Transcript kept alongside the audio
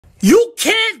You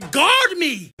can't guard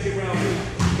me!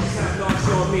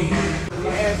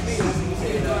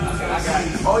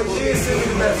 Oh, he did send me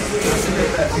the message.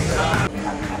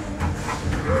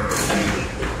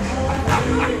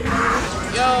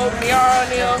 Yo, Mearah and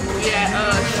them, we at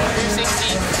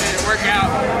 360, ready to work out,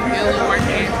 get a little work in.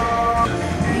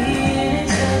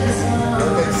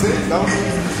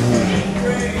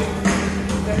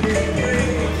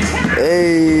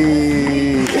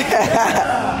 Hey!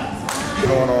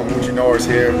 What's going on? Moochie Norris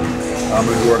here. I'm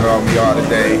going to be working on Mearah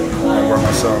today. I'm going to work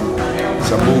on some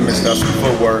movement stuff, some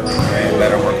footwork, and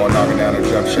let her work on knocking down her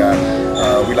jump shot.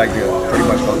 We like to pretty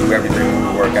much go through everything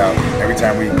when we work out. Every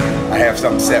time I have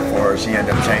something set for her, she ends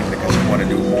up changing it because she want to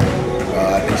do more.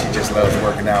 I think she just loves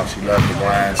working out. She loves the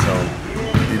grind, so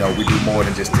you know, we do more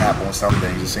than just tap on some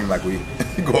things. It seems like we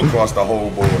go across the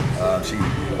whole board. She,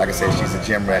 like I said, she's a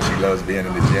gym rat. She loves being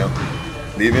in the gym.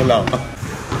 Leave me alone.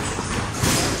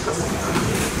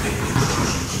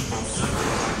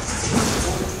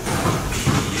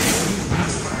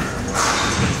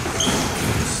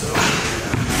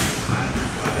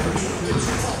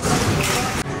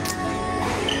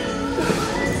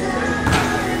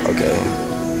 Okay.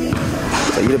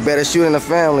 So you the better shooter in the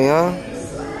family, huh?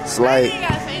 It's like.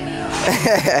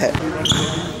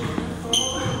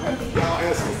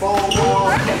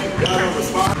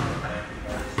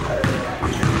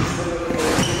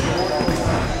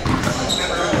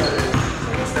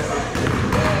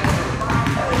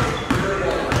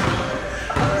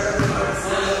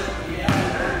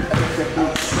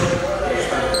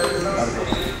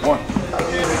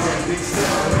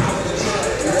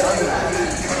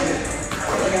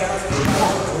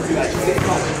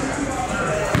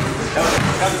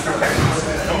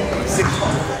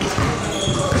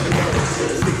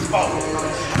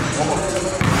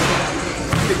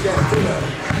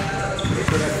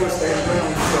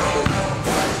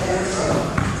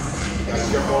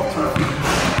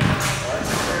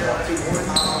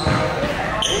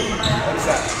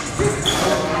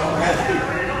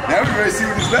 Now we ready to see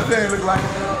what this left hand look like.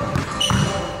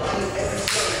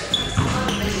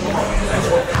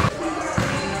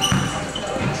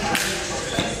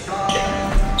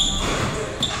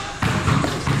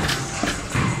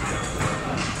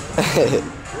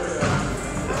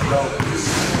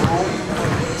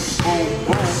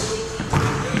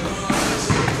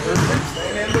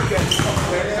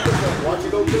 Watch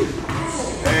it go through.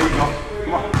 There you go.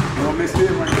 Come on. You don't miss it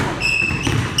right now.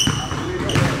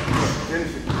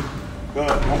 Finish it.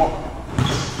 Good. One more.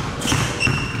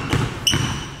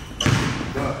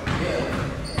 Good.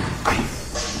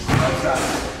 Right side.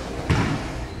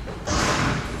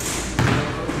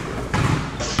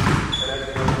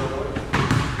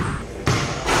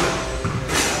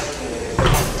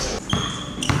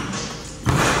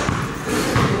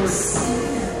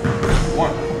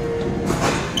 One.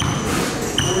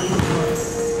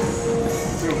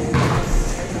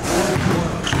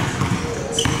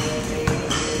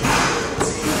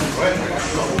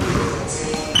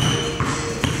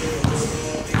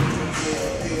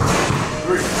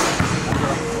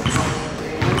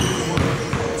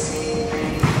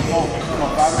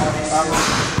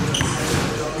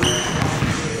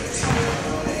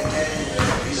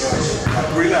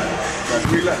 Relax.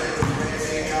 Relax.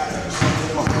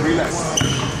 Come on, relax.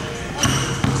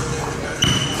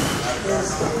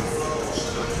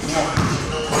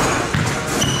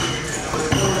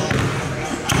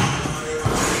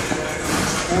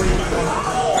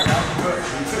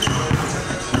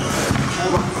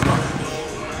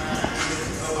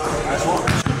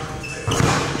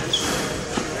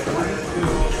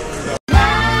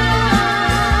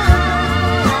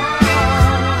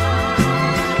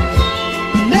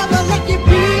 Never let you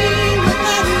be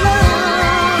without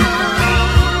love.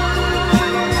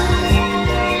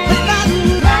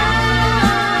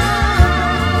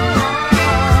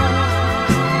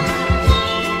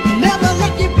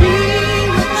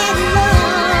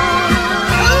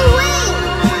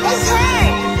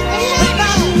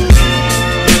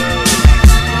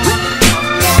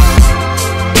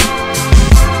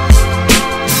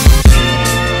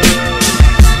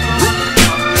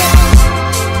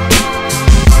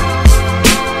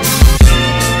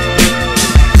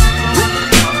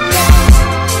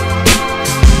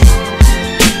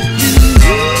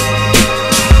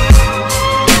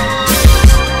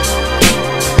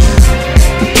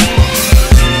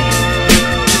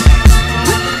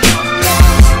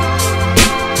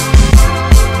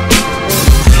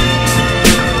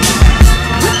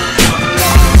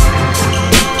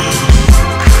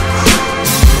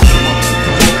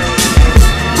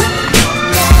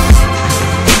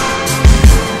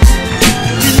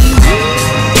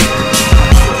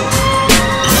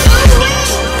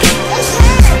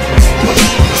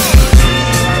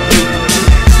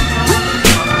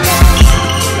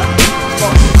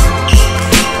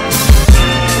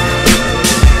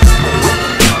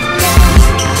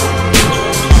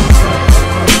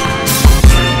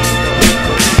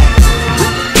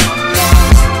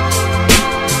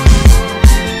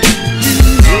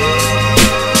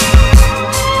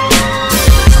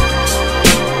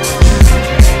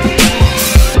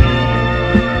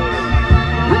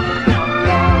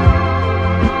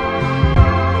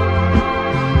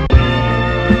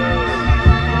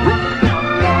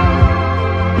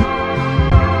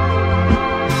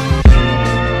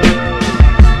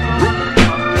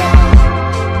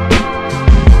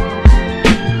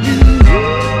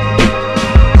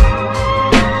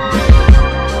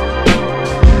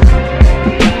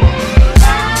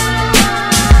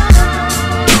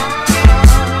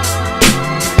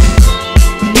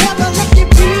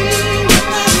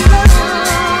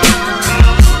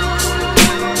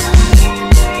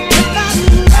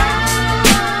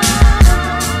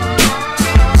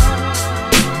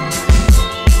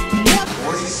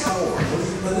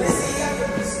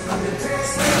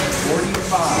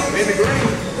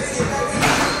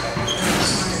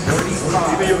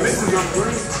 Just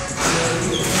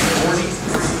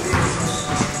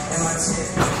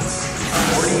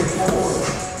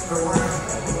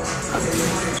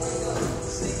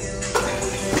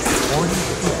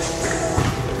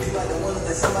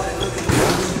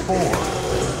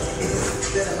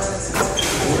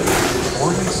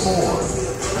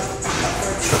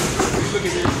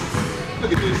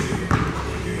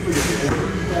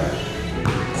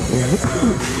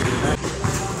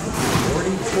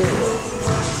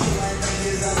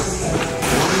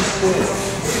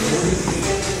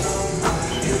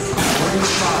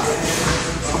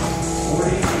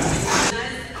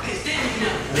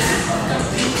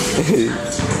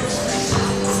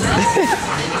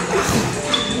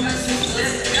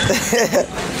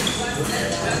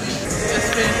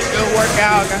finished a good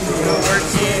workout, got some good work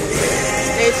in.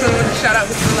 Stay tuned, shout out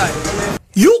to life.